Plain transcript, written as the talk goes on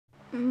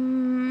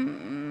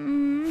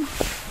Mm.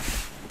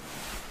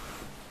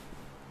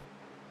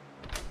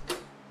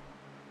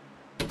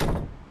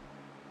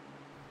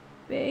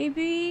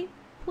 Baby,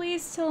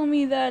 please tell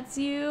me that's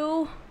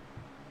you.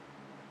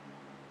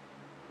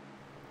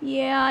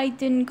 Yeah, I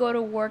didn't go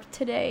to work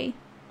today.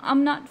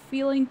 I'm not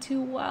feeling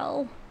too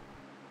well.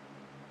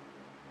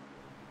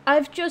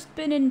 I've just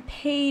been in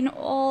pain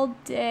all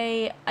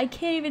day. I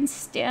can't even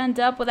stand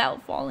up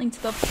without falling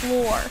to the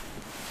floor.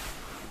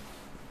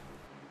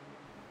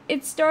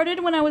 It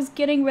started when I was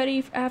getting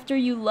ready after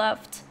you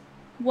left.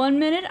 1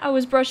 minute I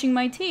was brushing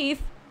my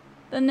teeth.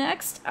 The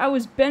next, I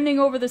was bending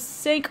over the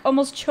sink,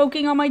 almost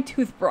choking on my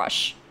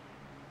toothbrush.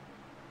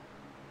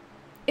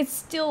 It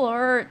still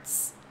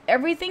hurts.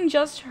 Everything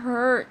just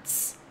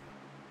hurts.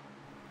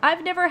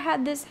 I've never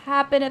had this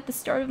happen at the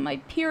start of my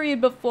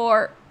period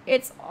before.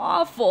 It's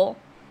awful.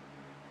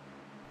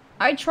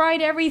 I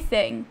tried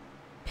everything.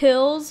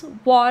 Pills,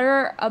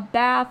 water, a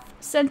bath,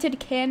 scented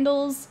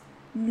candles.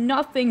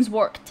 Nothing's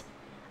worked.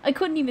 I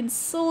couldn't even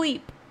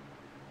sleep.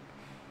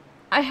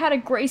 I had a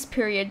grace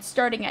period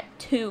starting at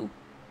 2.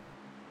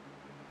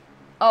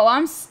 Oh,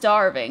 I'm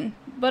starving,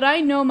 but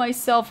I know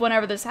myself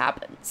whenever this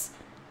happens.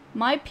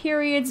 My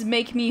periods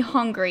make me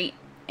hungry,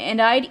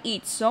 and I'd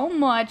eat so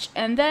much,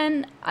 and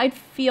then I'd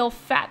feel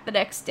fat the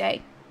next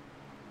day.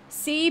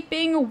 See,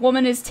 being a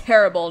woman is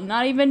terrible.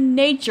 Not even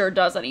nature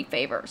does any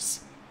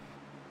favors.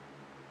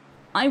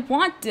 I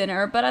want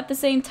dinner, but at the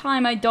same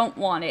time, I don't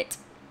want it.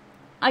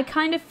 I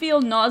kind of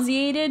feel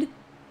nauseated,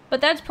 but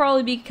that's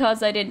probably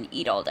because I didn't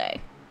eat all day.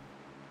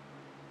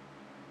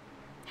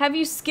 Have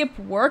you skipped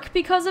work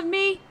because of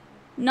me?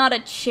 Not a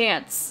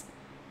chance.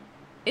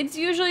 It's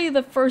usually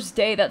the first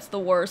day that's the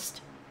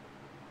worst.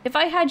 If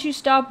I had you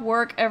stop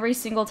work every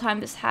single time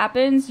this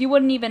happens, you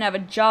wouldn't even have a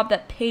job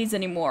that pays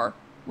anymore.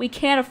 We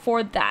can't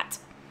afford that.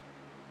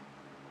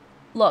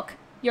 Look,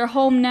 you're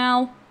home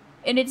now,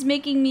 and it's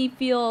making me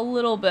feel a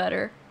little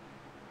better.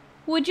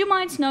 Would you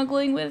mind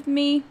snuggling with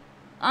me?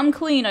 I'm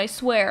clean, I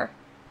swear.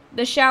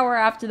 The shower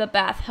after the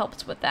bath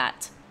helps with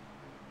that.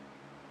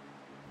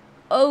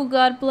 Oh,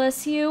 God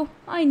bless you.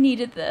 I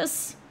needed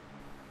this.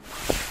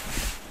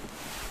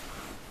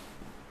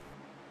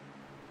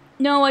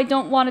 No, I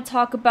don't want to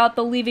talk about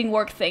the leaving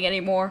work thing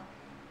anymore.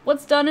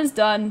 What's done is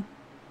done.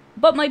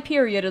 But my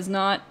period is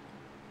not.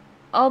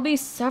 I'll be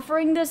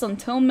suffering this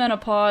until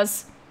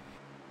menopause.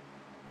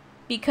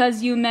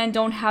 Because you men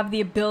don't have the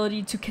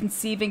ability to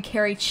conceive and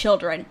carry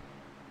children.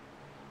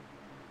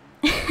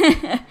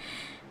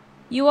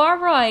 You are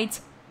right.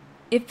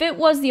 If it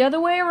was the other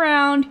way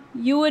around,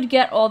 you would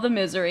get all the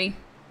misery.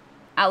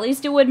 At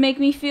least it would make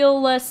me feel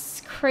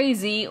less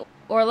crazy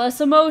or less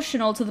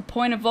emotional to the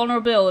point of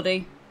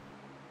vulnerability.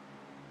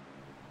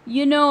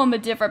 You know I'm a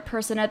different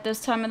person at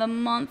this time of the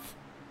month.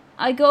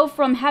 I go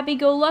from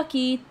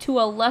happy-go-lucky to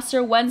a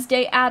lesser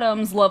Wednesday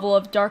Addams level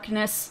of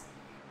darkness.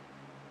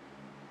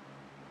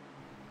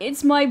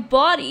 It's my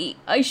body.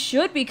 I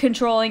should be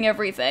controlling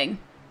everything.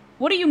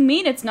 What do you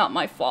mean it's not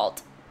my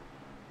fault?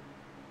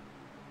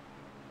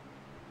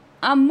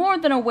 I'm more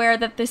than aware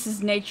that this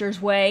is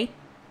nature's way,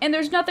 and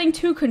there's nothing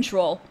to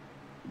control.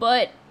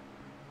 But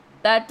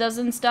that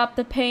doesn't stop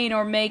the pain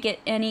or make it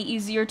any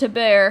easier to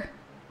bear.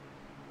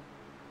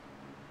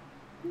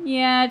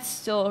 Yeah, it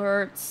still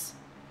hurts.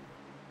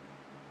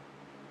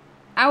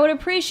 I would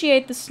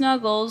appreciate the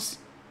snuggles,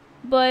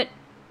 but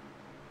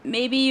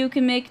maybe you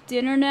can make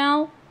dinner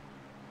now?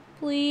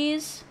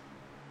 Please?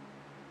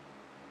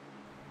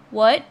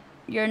 What?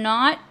 You're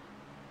not?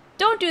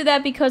 Don't do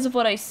that because of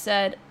what I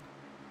said.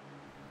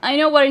 I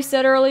know what I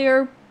said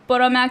earlier,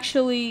 but I'm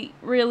actually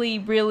really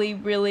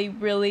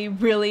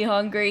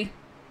hungry.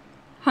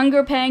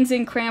 Hunger pangs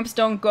and cramps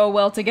don't go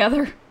well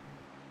together.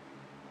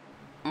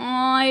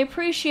 I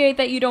appreciate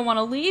that you don't want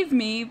to leave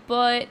me,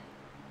 but...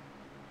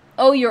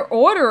 Oh, you're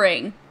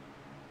ordering?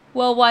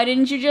 Well, why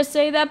didn't you just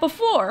say that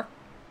before?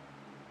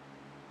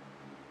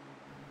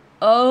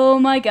 Oh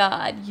my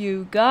god,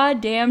 you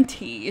goddamn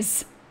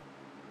tease.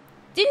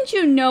 Didn't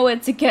you know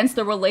it's against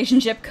the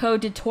relationship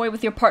code to toy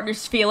with your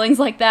partner's feelings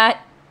like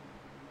that?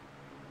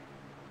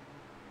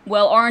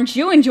 Well, aren't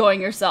you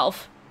enjoying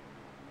yourself?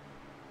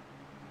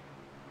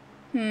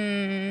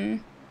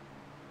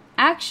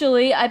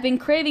 Actually, I've been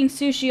craving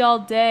sushi all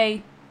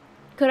day.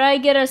 Could I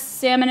get a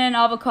salmon and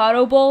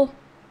avocado bowl?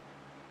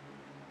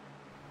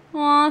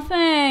 Aw,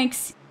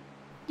 thanks.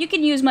 You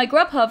can use my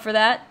Grubhub for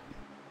that.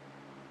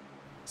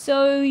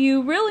 So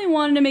you really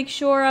wanted to make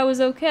sure I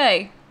was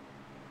okay.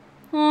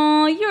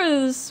 Aw,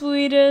 you're the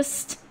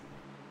sweetest.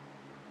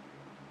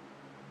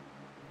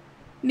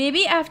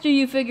 Maybe after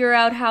you figure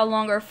out how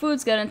long our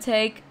food's gonna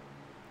take,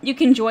 you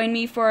can join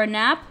me for a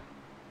nap?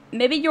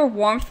 Maybe your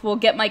warmth will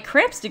get my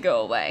cramps to go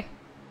away.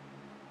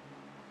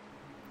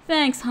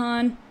 Thanks,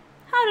 hon.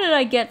 How did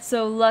I get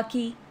so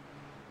lucky?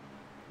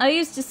 I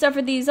used to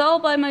suffer these all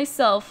by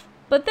myself,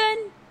 but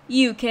then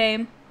you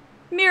came.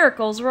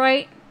 Miracles,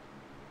 right?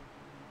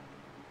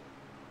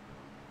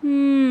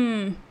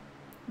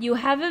 You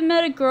haven't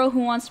met a girl who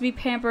wants to be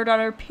pampered on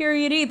her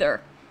period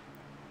either.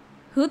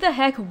 Who the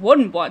heck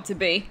wouldn't want to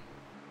be?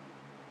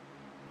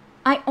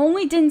 I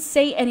only didn't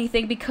say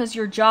anything because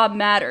your job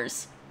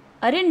matters.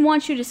 I didn't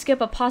want you to skip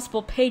a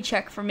possible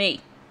paycheck for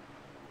me.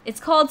 It's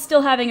called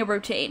still having a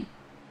routine.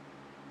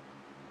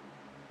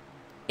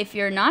 If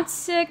you're not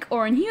sick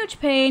or in huge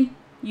pain,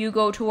 you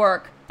go to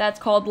work. That's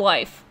called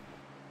life.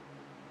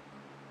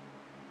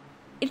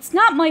 It's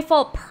not my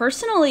fault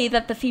personally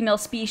that the female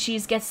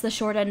species gets the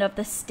short end of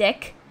the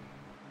stick.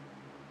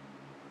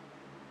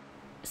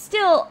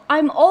 Still,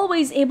 I'm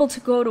always able to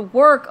go to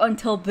work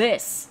until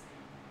this.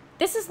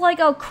 This is like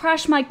I'll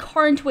crash my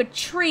car into a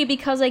tree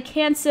because I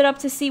can't sit up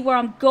to see where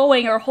I'm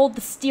going or hold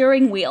the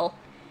steering wheel.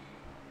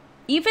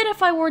 Even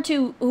if I were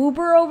to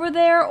Uber over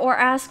there or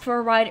ask for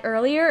a ride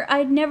earlier,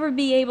 I'd never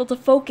be able to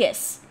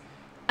focus.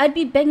 I'd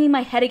be banging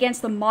my head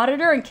against the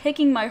monitor and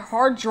kicking my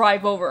hard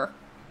drive over.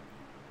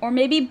 Or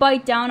maybe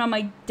bite down on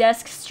my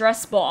desk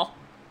stress ball.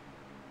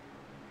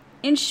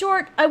 In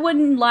short, I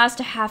wouldn't last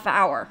a half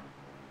hour.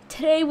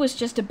 Today was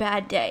just a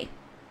bad day.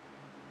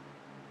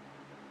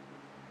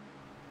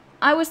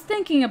 I was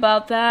thinking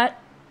about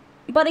that,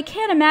 but I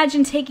can't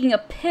imagine taking a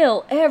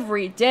pill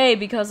every day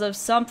because of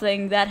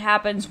something that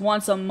happens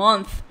once a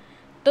month.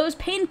 Those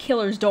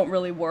painkillers don't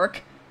really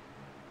work.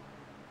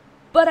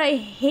 But I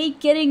hate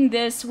getting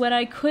this when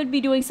I could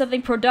be doing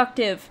something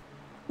productive,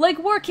 like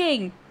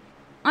working.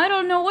 I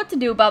don't know what to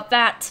do about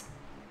that.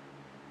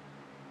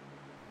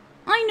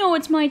 I know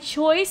it's my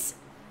choice,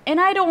 and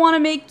I don't want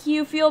to make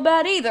you feel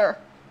bad either.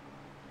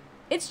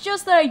 It's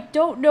just that I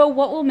don't know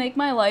what will make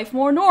my life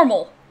more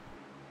normal.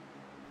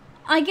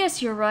 I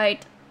guess you're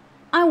right.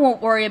 I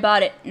won't worry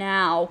about it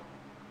now.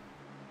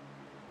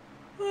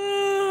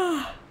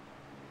 I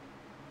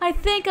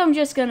think I'm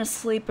just gonna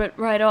sleep it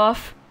right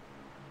off.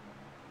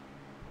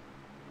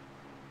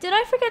 Did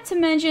I forget to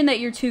mention that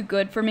you're too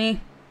good for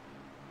me?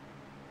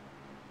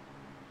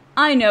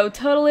 I know,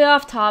 totally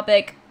off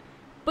topic,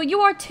 but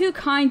you are too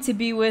kind to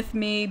be with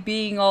me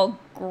being all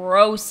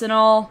gross and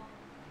all.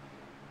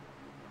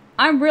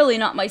 I'm really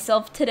not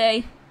myself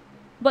today,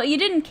 but you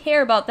didn't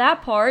care about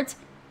that part.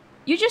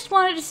 You just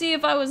wanted to see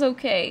if I was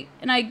okay,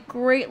 and I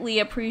greatly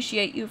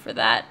appreciate you for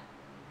that.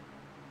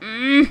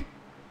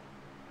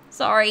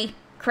 Sorry,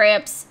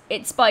 cramps.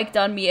 It spiked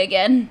on me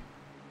again.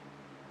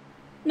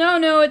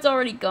 No, it's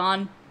already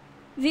gone.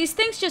 These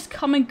things just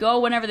come and go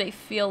whenever they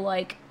feel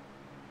like.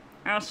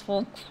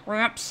 Asshole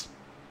cramps.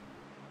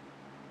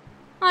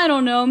 I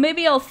don't know,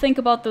 maybe I'll think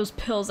about those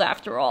pills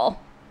after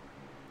all.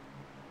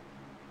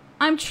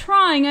 I'm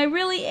trying, I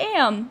really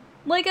am.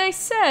 Like I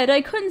said,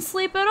 I couldn't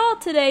sleep at all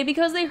today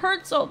because they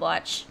hurt so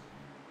much.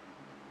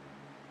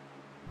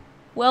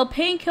 Well,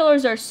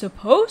 painkillers are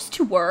supposed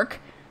to work,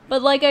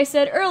 but like I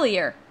said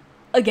earlier,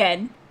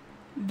 again,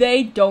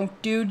 they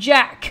don't do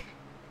jack.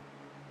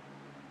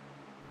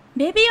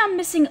 Maybe I'm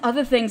missing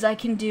other things I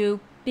can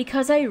do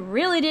because I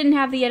really didn't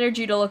have the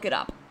energy to look it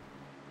up.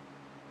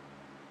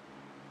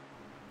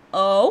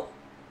 Oh?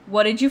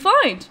 What did you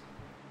find?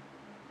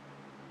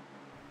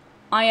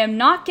 I am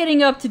not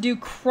getting up to do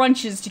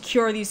crunches to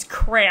cure these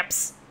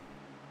cramps.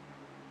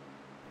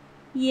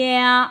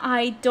 Yeah,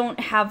 I don't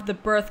have the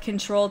birth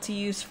control to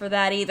use for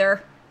that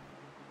either.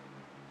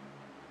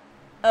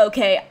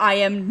 Okay, I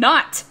am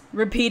not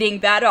repeating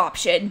that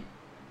option.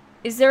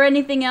 Is there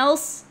anything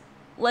else?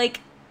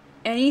 Like,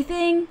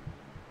 anything?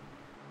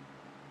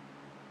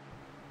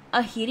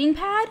 A heating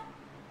pad?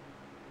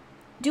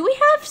 Do we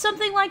have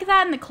something like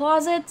that in the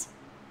closet?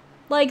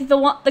 Like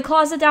the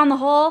closet down the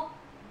hall?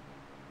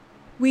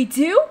 We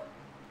do?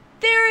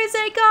 There is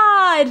a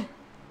god!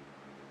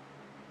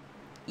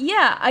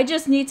 Yeah, I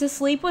just need to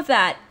sleep with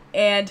that,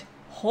 and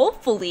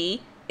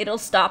hopefully it'll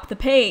stop the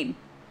pain.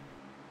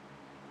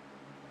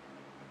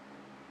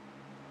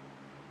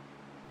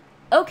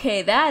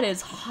 Okay, that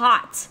is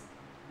hot.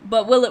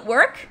 But will it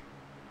work?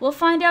 We'll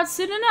find out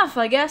soon enough,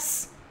 I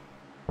guess.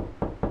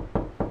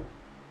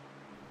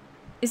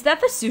 Is that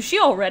the sushi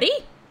already?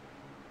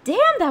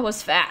 Damn, that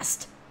was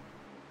fast.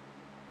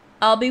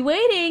 I'll be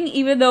waiting,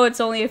 even though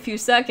it's only a few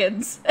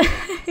seconds.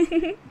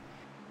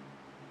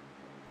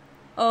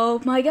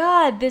 Oh my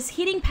god, this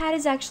heating pad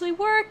is actually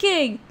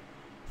working!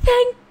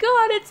 Thank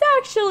God it's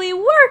actually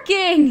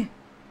working!